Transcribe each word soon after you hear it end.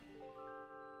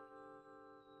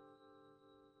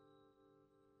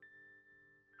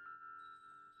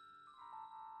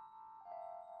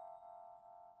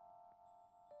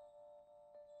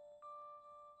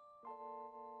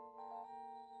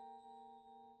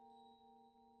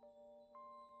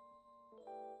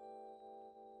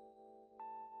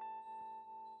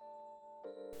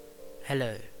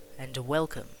Hello, and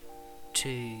welcome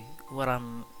to what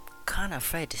I'm kind of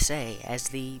afraid to say as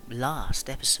the last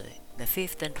episode, the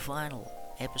fifth and final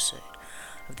episode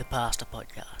of the Pasta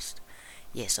Podcast.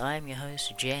 Yes, I am your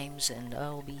host, James, and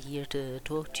I'll be here to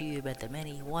talk to you about the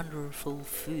many wonderful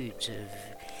foods of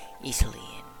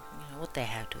Italy and what they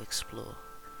have to explore.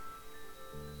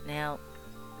 Now,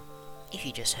 if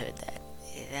you just heard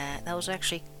that was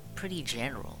actually pretty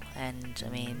general, and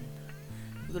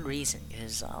good reason,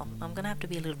 because I'm gonna have to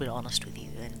be a little bit honest with you,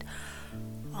 and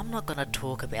I'm not gonna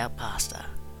talk about pasta.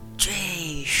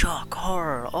 Gee, shock,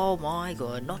 horror, oh my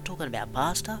god, not talking about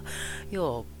pasta?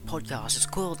 Your podcast is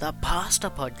called the Pasta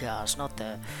Podcast, not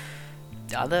the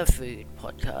other food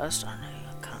podcast. I don't know,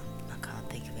 I can't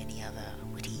think of any other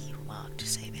witty remark to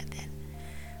say about that.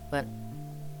 But,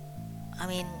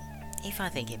 if I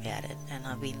think about it, and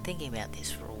I've been thinking about this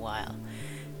for a while,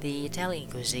 the Italian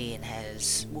cuisine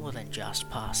has more than just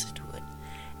pasta to it.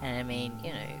 And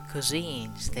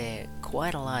cuisines, they're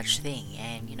quite a large thing,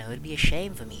 and, it'd be a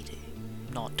shame for me to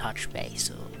not touch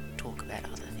base or talk about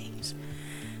other things,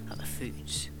 other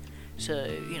foods. So,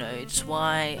 it's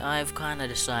why I've kind of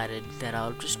decided that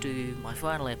I'll just do my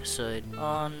final episode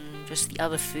on just the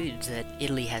other foods that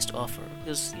Italy has to offer.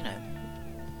 Because,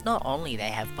 not only they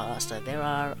have pasta, there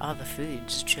are other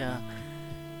foods which are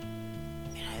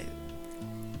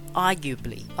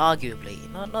arguably,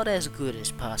 not as good as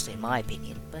pasta in my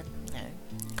opinion, but,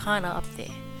 kinda up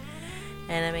there.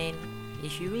 And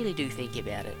if you really do think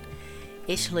about it,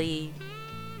 Italy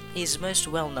is most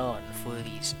well known for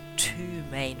these two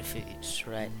main foods,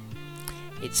 right?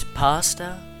 It's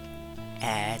pasta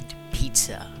and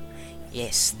pizza.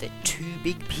 Yes, the two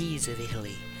big P's of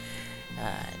Italy.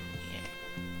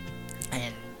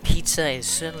 And pizza is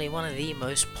certainly one of the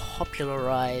most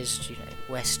popularized,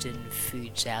 Western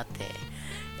foods out there.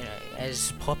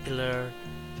 As popular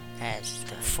as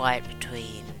the fight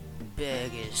between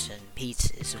burgers and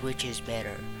pizzas, which is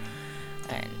better.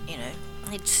 And,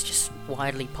 it's just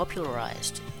widely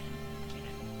popularized.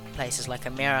 Places like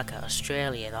America,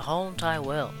 Australia, the whole entire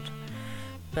world.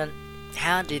 But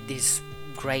how did this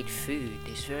great food,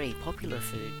 this very popular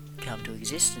food, come to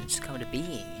existence, come to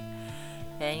being?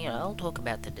 And, I'll talk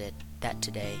about that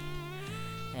today.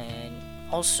 And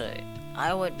also,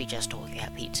 I won't be just talking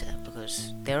about pizza,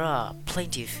 because there are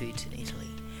plenty of foods in Italy.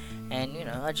 And,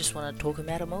 I just want to talk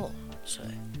about them all. So,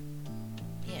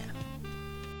 yeah.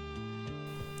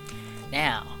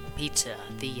 Now, pizza,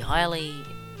 the highly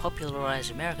popularized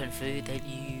American food that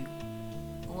you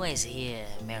always hear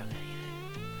America,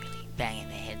 really banging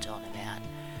their heads on about.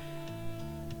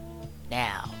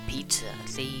 Now, pizza,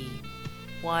 the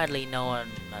widely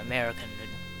known American,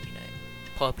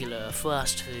 popular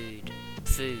fast food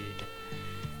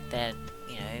that,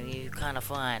 you kind of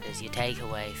find as your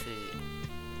takeaway food.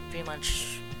 Pretty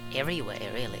much everywhere,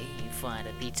 really. You find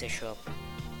a pizza shop in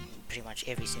pretty much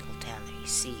every single town that you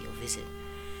see or visit.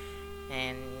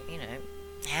 And,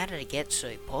 how did it get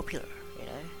so popular,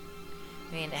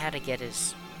 how did it get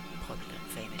as popular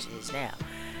and famous as it is now?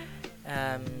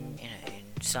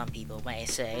 Some people may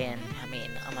say, and, I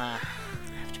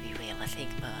have to be real, I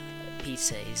think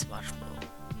pizza is much more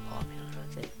popular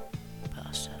than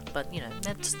pasta. But,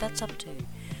 that's up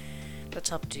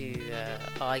to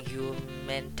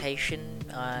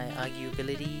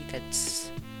arguability,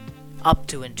 that's up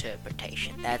to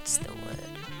interpretation, that's the word.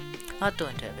 Up to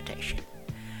interpretation.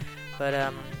 But,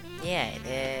 I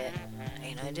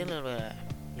did a little bit of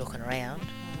looking around, a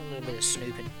little bit of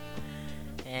snooping,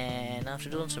 and after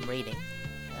doing some reading,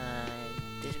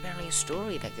 there's apparently a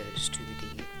story that goes to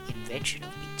the invention of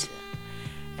pizza,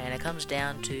 and it comes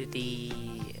down to the,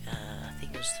 I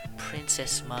think it was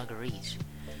Princess Marguerite,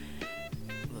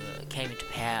 who came into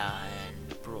power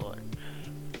and brought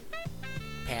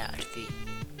power to the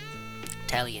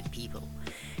Italian people.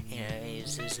 It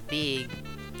was a big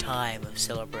time of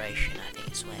celebration. I think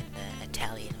it's when the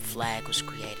Italian flag was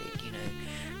created,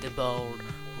 the bold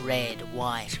red,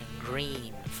 white and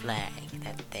green flag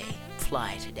that they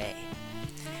fly today.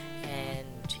 And,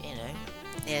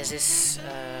 there's this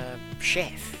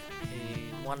chef who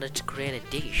wanted to create a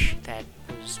dish that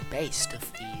was based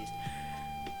of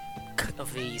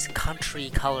these country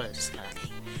colours kind of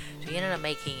thing. So he ended up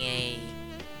making a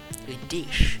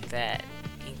dish that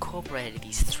incorporated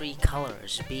these three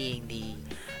colours, being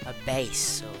a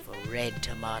base of a red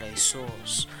tomato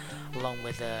sauce, along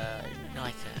with a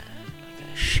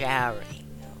showery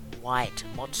white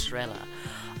mozzarella,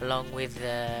 along with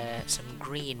some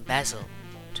green basil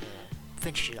to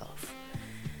finish it off.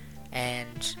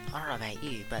 And I don't know about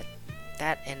you, but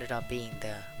that ended up being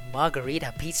the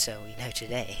margarita pizza we know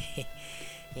today.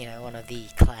 One of the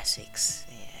classics.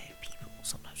 People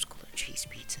sometimes call it cheese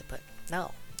pizza, but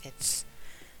no, it's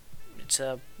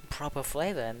a proper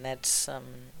flavor, and that's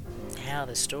how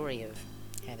the story of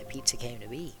how the pizza came to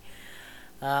be.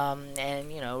 And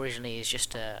originally it's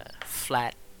just a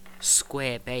flat,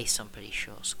 square base. I'm pretty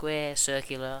sure square,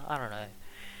 circular. I don't know.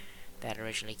 That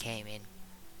originally came in,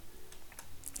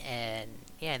 and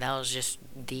yeah, that was just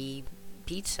the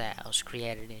pizza that was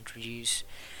created and introduced.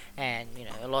 And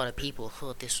a lot of people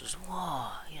thought this was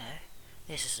wow.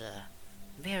 This is a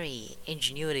very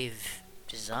ingenuitive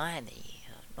design.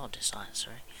 Not design,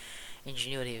 sorry,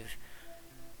 ingenuitive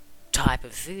type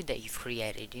of food that you've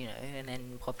created, and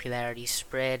then popularity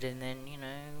spread, and then,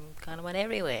 kind of went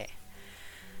everywhere.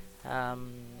 I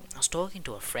was talking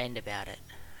to a friend about it,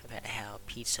 about how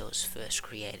pizza was first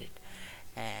created,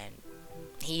 and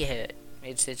he heard,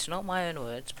 it's not my own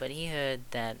words, but he heard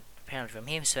that, apparently from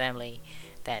his family,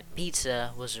 that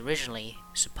pizza was originally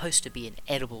supposed to be an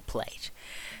edible plate.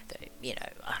 I don't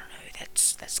know,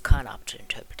 that's kind of up to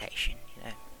interpretation.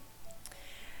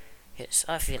 Yes,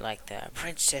 I feel like the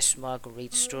Princess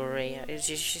Marguerite story is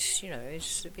just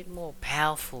it's a bit more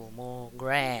powerful, more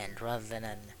grand, rather than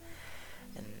an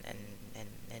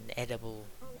edible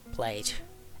plate.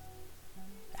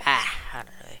 I don't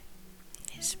know.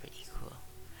 It's pretty cool.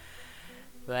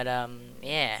 But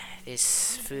yeah,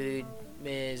 this food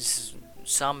is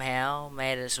somehow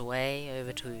made its way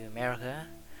over to America,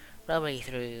 probably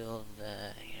through all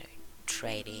the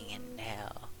trading and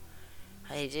how.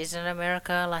 Isn't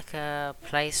America like a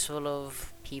place full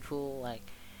of people? Like,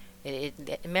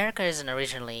 America isn't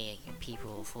originally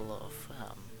people full of,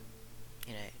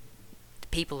 the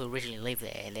people who originally live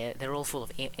there. They're all full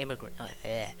of immigrant.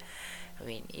 Yeah, I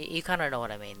mean, you kind of know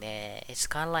what I mean. It's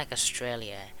kind of like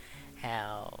Australia,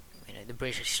 how the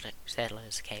British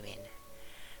settlers came in,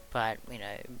 but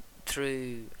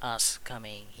through us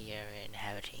coming here and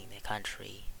inhabiting their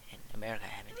country, and America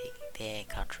inhabiting their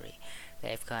country,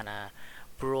 they've kind of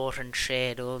brought and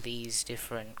shared all these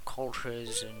different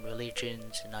cultures and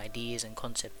religions and ideas and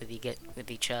concepts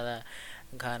with each other,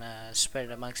 and kind of spread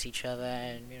it amongst each other,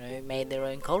 and made their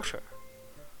own culture,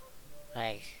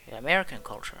 like American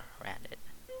culture around it.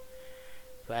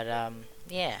 But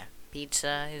yeah,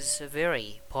 pizza is a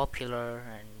very popular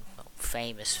and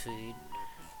famous food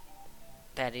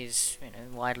that is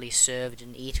widely served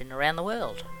and eaten around the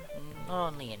world, not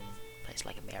only in a place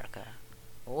like America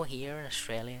or here in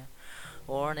Australia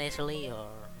or in Italy or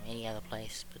any other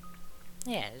place. But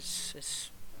yeah,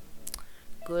 it's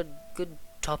good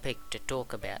topic to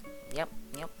talk about. Yep,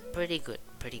 pretty good.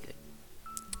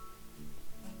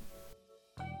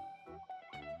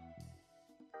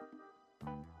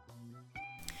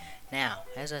 Now,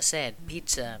 as I said,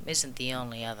 pizza isn't the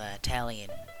only other Italian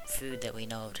food that we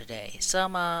know of today.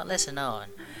 Some are lesser known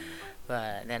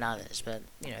than others, but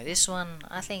this one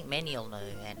I think many will know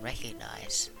and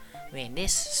recognize. I mean,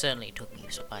 this certainly took me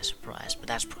by surprise, but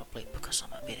that's probably because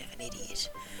I'm a bit of an idiot.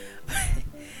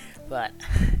 But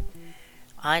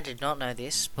I did not know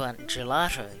this, but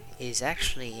gelato is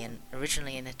actually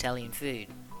originally an Italian food.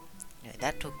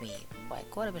 That took me by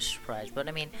quite a bit of surprise, but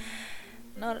I mean,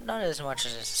 not as much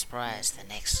as a surprise the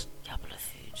next couple of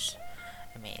foods.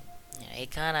 I mean,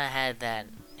 it kind of had that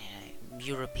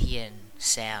European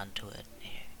sound to it,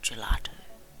 gelato.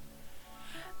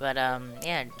 But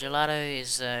yeah, gelato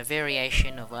is a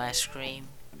variation of ice cream.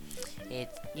 It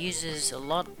uses a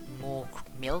lot more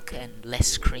milk and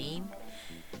less cream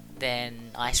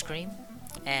than ice cream,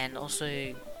 and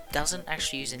also doesn't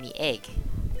actually use any egg.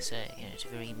 So it's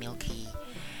very milky,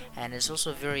 and it's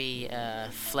also very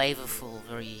flavorful,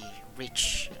 very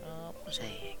rich. I wouldn't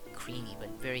say creamy, but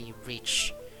very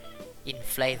rich in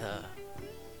flavor.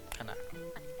 Kind of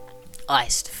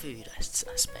iced food, I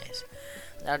suppose.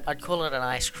 I'd call it an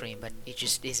ice cream, but it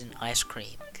just isn't ice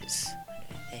cream because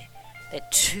they're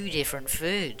two different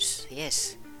foods.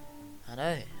 Yes, I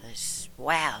know.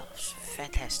 Wow, it's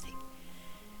fantastic.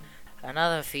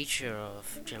 Another feature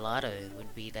of gelato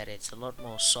would be that it's a lot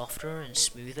more softer and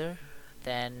smoother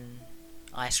than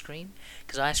ice cream,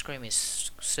 because ice cream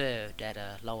is served at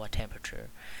a lower temperature,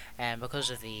 and because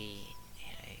of the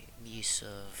use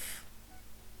of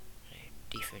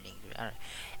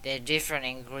different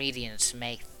ingredients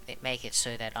make it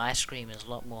so that ice cream is a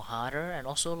lot more harder and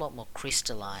also a lot more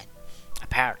crystalline,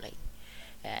 apparently.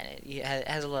 And it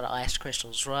has a lot of ice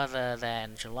crystals rather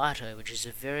than gelato, which is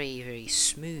a very, very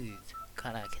smooth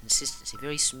kind of consistency,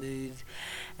 very smooth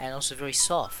and also very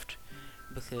soft,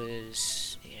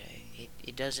 because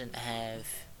it doesn't have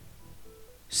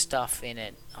stuff in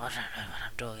it. I don't know what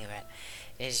I'm talking about.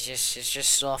 It's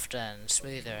just softer and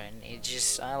smoother, and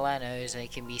all I know is they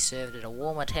can be served at a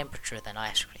warmer temperature than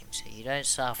ice cream, so you don't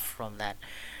suffer from that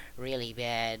really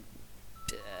bad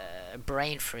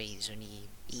brain freeze when you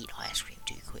eat ice cream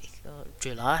too quick. Or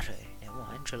gelato, never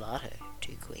mind, gelato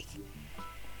too quick.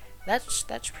 That's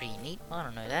pretty neat. I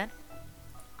don't know that.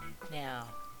 Now,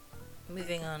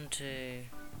 moving on to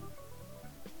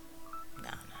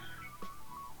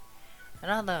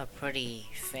another pretty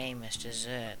famous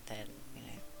dessert that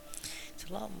it's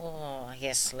a lot more, I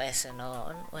guess, lesser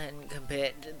known when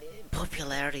compared to the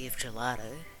popularity of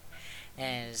gelato,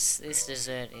 as this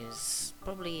dessert is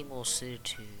probably more suited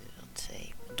to, let's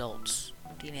say, adults,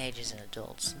 teenagers and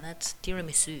adults, and that's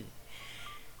tiramisu.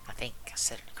 I think I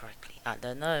said it correctly. I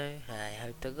don't know. I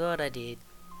hope to God I did.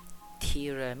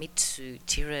 Tiramisu.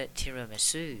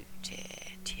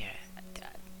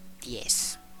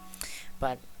 Yes.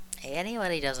 But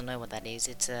anybody doesn't know what that is,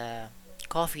 it's a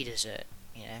coffee dessert,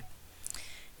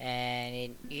 and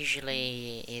it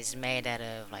usually is made out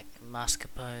of like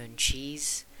mascarpone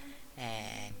cheese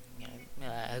and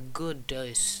a good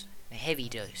dose, a heavy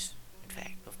dose, in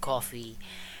fact, of coffee,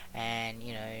 and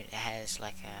it has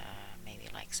like maybe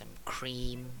like some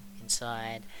cream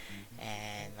inside,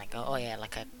 and like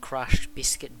like a crushed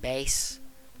biscuit base,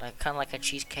 like kind of like a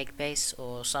cheesecake base,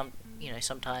 or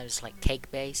sometimes like cake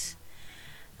base.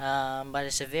 But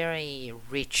it's a very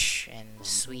rich and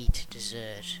sweet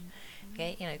dessert.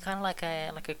 Okay, kind of like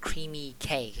a creamy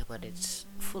cake, but it's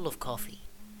full of coffee.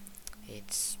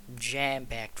 It's jam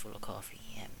packed full of coffee.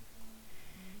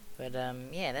 But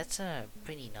yeah, that's a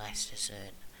pretty nice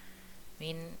dessert. I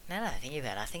mean, now that I think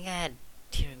about it, I think I had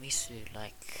tiramisu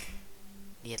like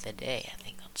the other day. I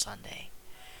think on Sunday.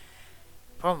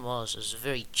 Problem was, it was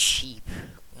very cheap.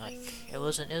 Like it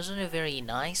wasn't very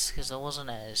nice because it wasn't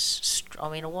as. I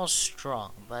mean, it was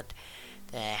strong, but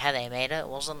how they made it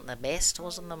wasn't the best. It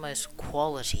wasn't the most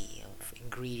quality of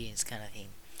ingredients, kind of thing.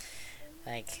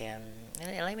 Like,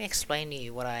 let me explain to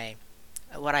you what I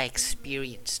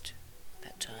experienced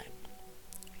that time.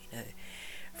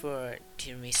 For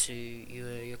tiramisu,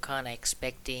 you're kind of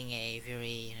expecting a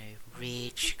very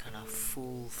rich, kind of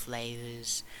full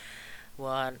flavors.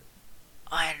 What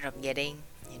I ended up getting,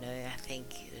 I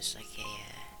think it was like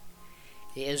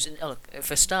look,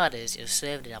 for starters, it was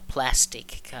served in a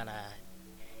plastic kind of,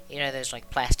 those like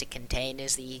plastic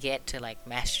containers that you get to like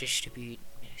mass distribute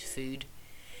food.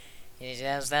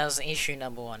 That was issue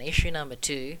number one. Issue number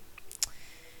two,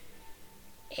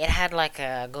 it had like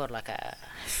I'd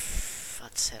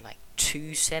say like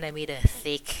 2 centimeter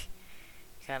thick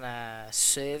kind of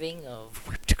serving of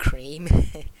whipped cream.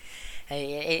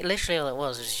 It literally all it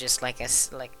was just like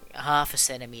half a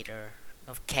centimeter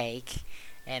of cake,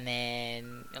 and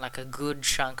then like a good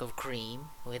chunk of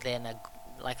cream with then a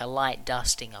light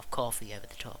dusting of coffee over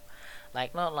the top.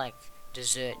 Like not like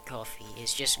dessert coffee.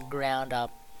 It's just ground up,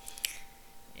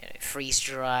 freeze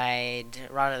dried,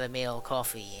 run of the mill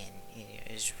coffee, and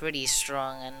it was pretty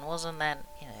strong and wasn't that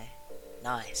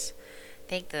nice. I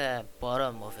think the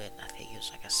bottom of it, I think it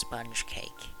was like a sponge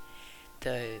cake.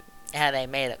 Though how they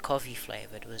made it coffee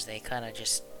flavored was they kind of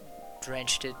just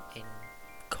drenched it in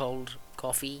cold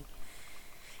coffee.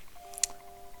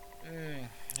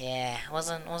 Yeah,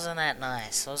 wasn't that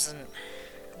nice. It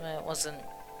wasn't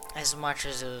as much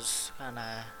as it was kind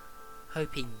of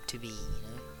hoping to be.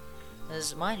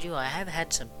 As mind you, I have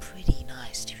had some pretty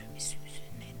nice tiramisus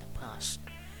in the past,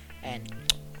 and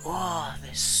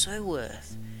they're so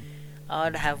worth.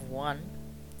 I'd have one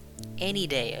any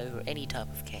day over any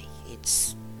type of cake.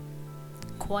 It's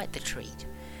quite the treat.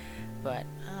 But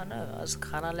I don't know, I was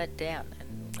kind of let down,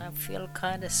 and I feel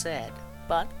kind of sad.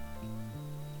 But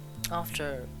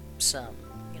after some,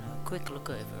 quick look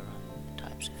over on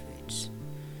types of foods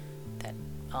that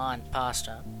aren't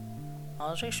pasta, I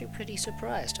was actually pretty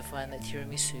surprised to find that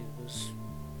tiramisu was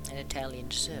an Italian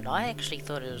dessert. I actually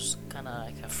thought it was kind of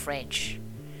like a French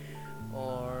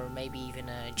or maybe even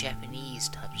a Japanese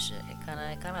type dessert. It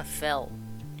kind of felt,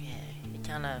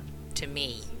 to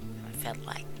me, I felt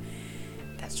like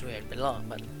that's where it belonged.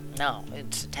 But no,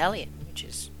 it's Italian, which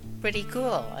is pretty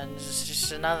cool, and it's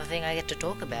just another thing I get to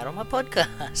talk about on my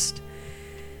podcast.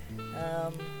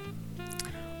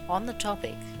 On the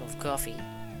topic of coffee,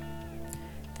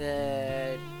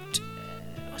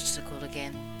 what's it called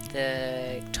again?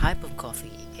 The type of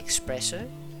coffee, espresso,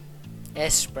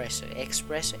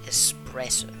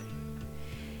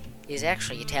 is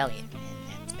actually Italian,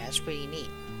 and that's pretty neat.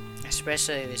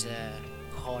 Espresso is a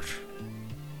hot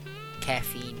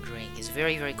caffeine drink. It's a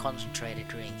very, very concentrated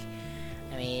drink.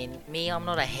 I mean, I'm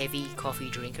not a heavy coffee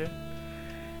drinker,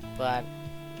 but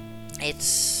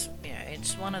it's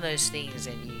one of those things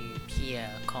that you hear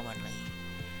commonly.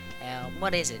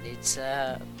 What is it? It's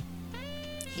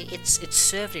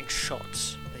served in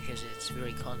shots because it's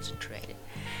very concentrated,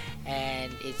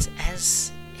 and it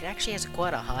actually has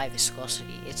quite a high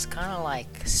viscosity. It's kind of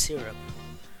like syrup,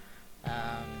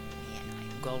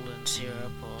 like golden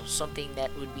syrup or something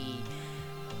that would be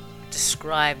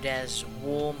described as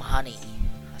warm honey,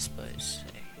 I suppose.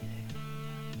 So,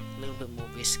 a little bit more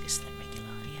viscous than regular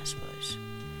honey, I suppose.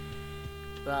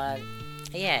 But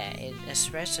yeah,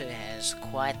 espresso has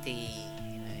quite the,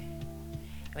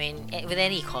 I mean, with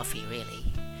any coffee really,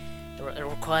 it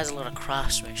requires a lot of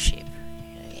craftsmanship.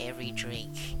 Every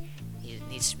drink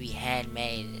needs to be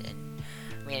handmade, and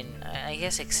I mean, I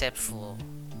guess except for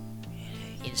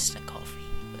instant coffee,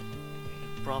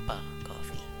 but proper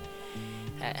coffee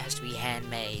has to be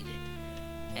handmade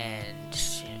and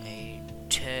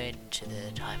turn to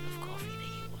the type of coffee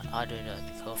that you want. I don't know.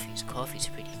 Coffee's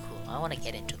pretty cool. I want to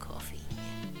get into coffee,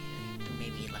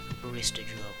 maybe like a barista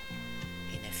job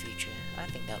in the future. I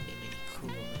think that would be really cool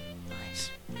and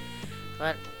nice.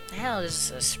 But how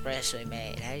is espresso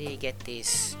made? How do you get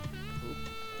this?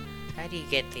 I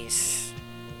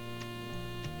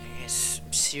guess,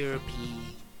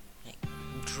 syrupy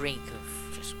drink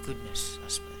of just goodness, I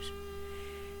suppose.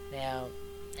 Now,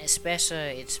 espresso,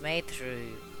 it's made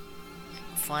through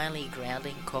finely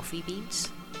grounding coffee beans,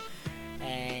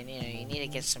 and you need to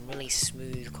get some really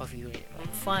smooth coffee,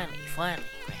 finely grounded,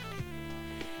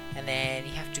 and then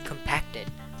you have to compact it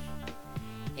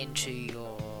into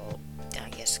your, I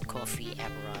guess, coffee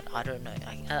apparatus. I don't know.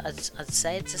 I'd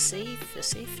say it's a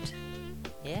sift.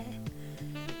 Yeah.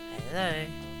 I don't know.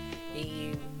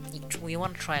 You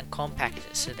want to try and compact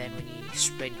it so then when you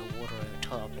spread your water over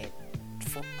top,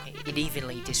 it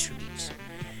evenly distributes.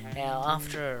 Now,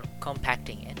 after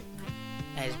compacting it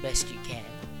as best you can,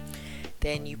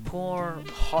 then you pour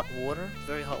hot water,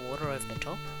 very hot water, over the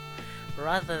top.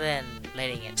 Rather than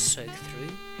letting it soak through,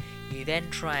 you then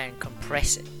try and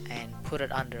compress it and put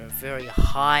it under very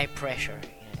high pressure,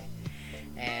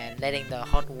 and letting the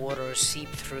hot water seep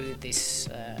through this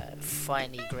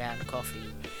finely ground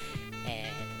coffee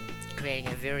and creating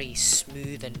a very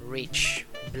smooth and rich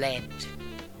blend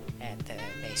at the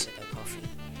base of the coffee.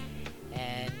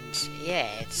 And yeah,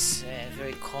 it's a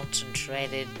very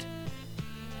concentrated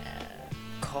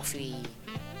coffee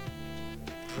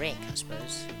drink, I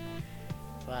suppose,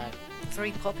 but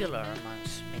very popular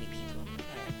amongst many people.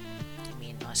 I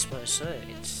mean, I suppose so.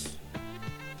 It's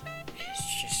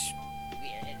just,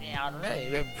 I don't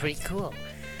know, pretty cool.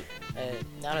 I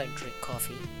don't drink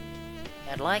coffee.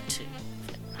 I'd like to,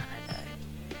 but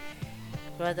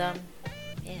I don't know. But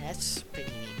yeah, that's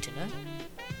pretty neat to know.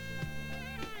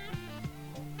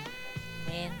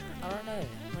 Man, I don't know.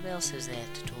 What else is there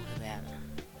to talk about?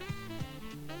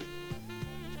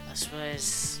 I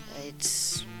suppose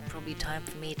it's probably time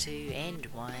for me to end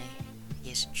my,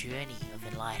 journey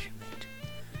of enlightenment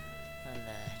on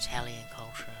the Italian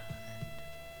culture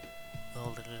and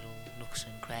all the little nooks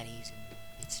and crannies and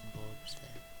bits and bobs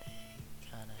that they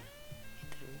kind of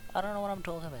get through. I don't know what I'm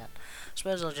talking about. I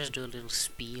suppose I'll just do a little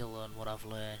spiel on what I've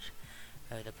learned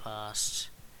over the past,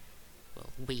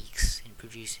 weeks in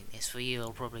producing this. For you,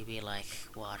 it'll probably be like,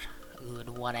 a good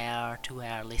 1 hour, 2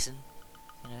 hour listen.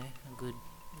 A good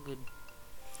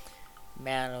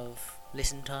amount of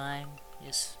listen time,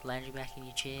 just lounging back in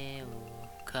your chair or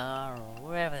car or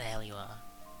wherever the hell you are.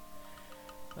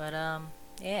 But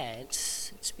yeah,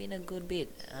 it's been a good bit.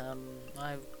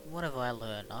 What have I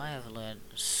learned? I have learned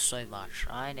so much.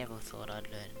 I never thought I'd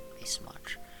learn this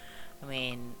much. I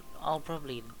mean, I'll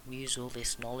probably use all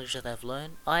this knowledge that I've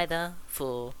learned either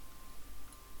for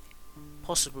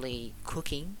possibly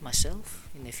cooking myself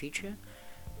in the future.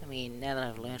 I mean, now that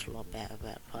I've learned a lot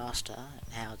about pasta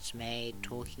and how it's made,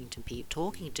 talking to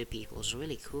people is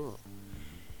really cool.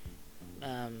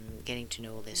 Getting to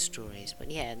know all their stories, but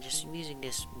yeah, just using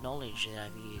this knowledge that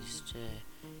I've used to,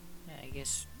 I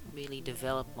guess, really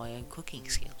develop my own cooking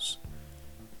skills.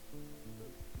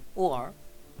 Or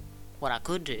what I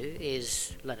could do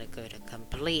is let it go to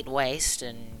complete waste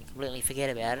and completely forget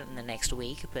about it in the next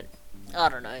week, but I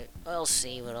don't know. I'll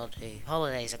see what I'll do.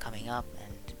 Holidays are coming up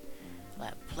and I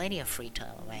have plenty of free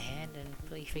time on my hand and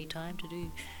plenty of free time to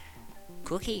do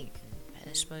cooking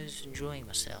and I suppose enjoying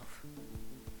myself.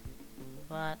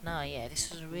 But no, yeah,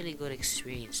 this is a really good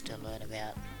experience to learn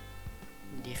about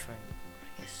different,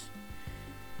 I guess,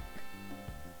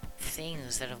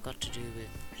 things that have got to do with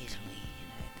Italy.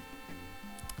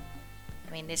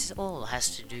 I mean, this all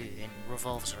has to do and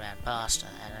revolves around pasta,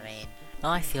 and I mean,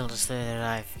 I feel as though that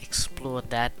I've explored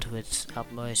that to its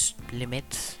utmost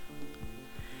limits.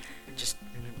 Just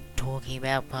talking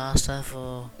about pasta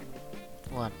for,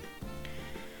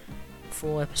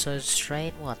 4 episodes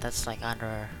straight?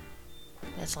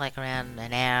 That's like around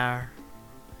an hour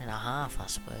and a half, I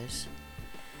suppose.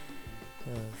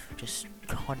 of just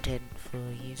content for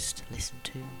you to listen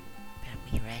to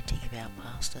about me ranting about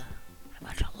pasta, how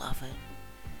much I love it.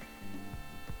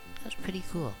 That was pretty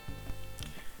cool.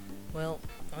 Well,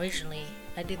 originally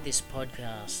I did this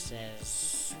podcast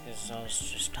because I was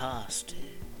just tasked to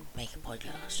make a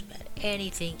podcast about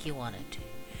anything you wanted to.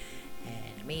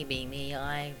 And me being me,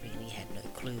 I really had no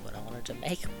clue what I wanted to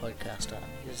make a podcast on,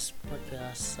 because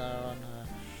podcasts are on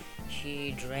a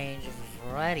huge range of a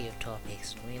variety of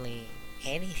topics, really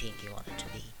anything you want it to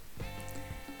be.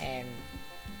 And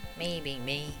me being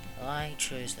me, I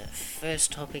chose the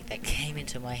first topic that came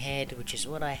into my head, which is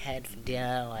what I had for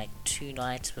dinner like 2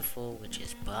 nights before, which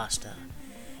is pasta.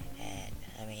 And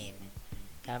I mean,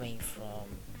 coming from,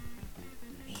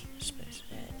 I suppose,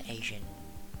 an Asian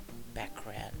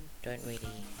background, don't really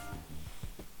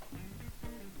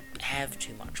have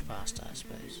too much pasta, I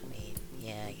suppose. I mean,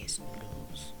 yeah, I guess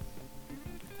noodles,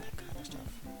 that kind of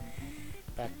stuff.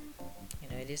 But,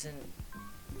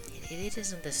 it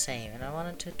isn't the same, and I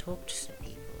wanted to talk to some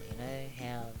people,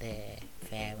 how their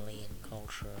family and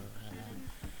culture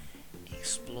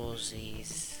explores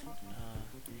these,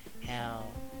 I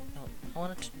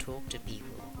wanted to talk to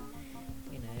people,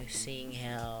 seeing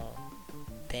how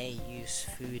they use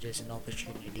food as an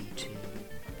opportunity to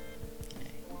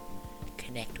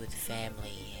connect with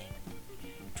family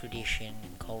and tradition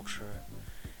and culture,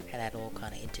 how that all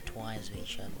kind of intertwines with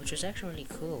each other, which was actually really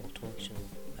cool. Talking to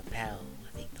my pal,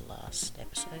 I think the last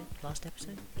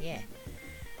episode, yeah,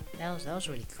 that was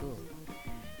really cool.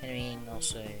 And I mean,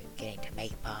 also getting to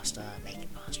making pasta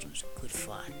was good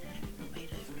fun, having it made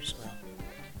over as well.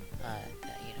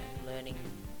 Learning,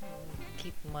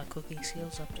 keeping my cooking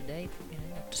skills up to date,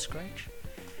 up to scratch.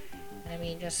 And I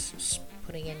mean, just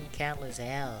putting in countless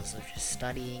hours of just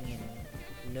studying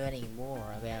and learning more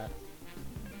about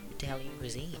Italian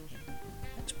cuisine.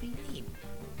 That's pretty neat.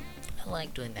 I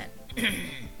like doing that.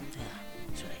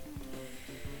 Sorry.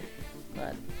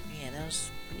 But yeah, that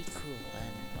was pretty cool,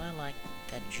 and I like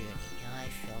that journey. I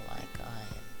feel like I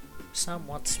am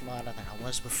somewhat smarter than I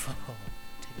was before,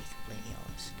 to be completely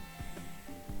honest.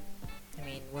 I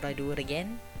mean, would I do it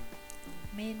again?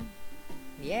 I mean,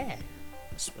 yeah,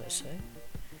 I suppose so.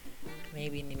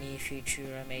 Maybe in the near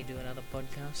future I may do another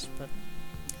podcast, but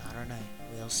I don't know,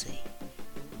 we'll see.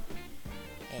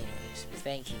 Anyways,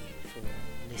 thank you for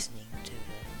listening to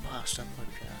the Pasta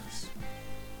Podcast.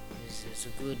 This is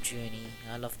a good journey.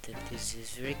 I love that this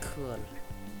is very cool. And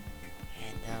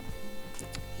yeah,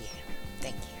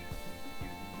 thank you.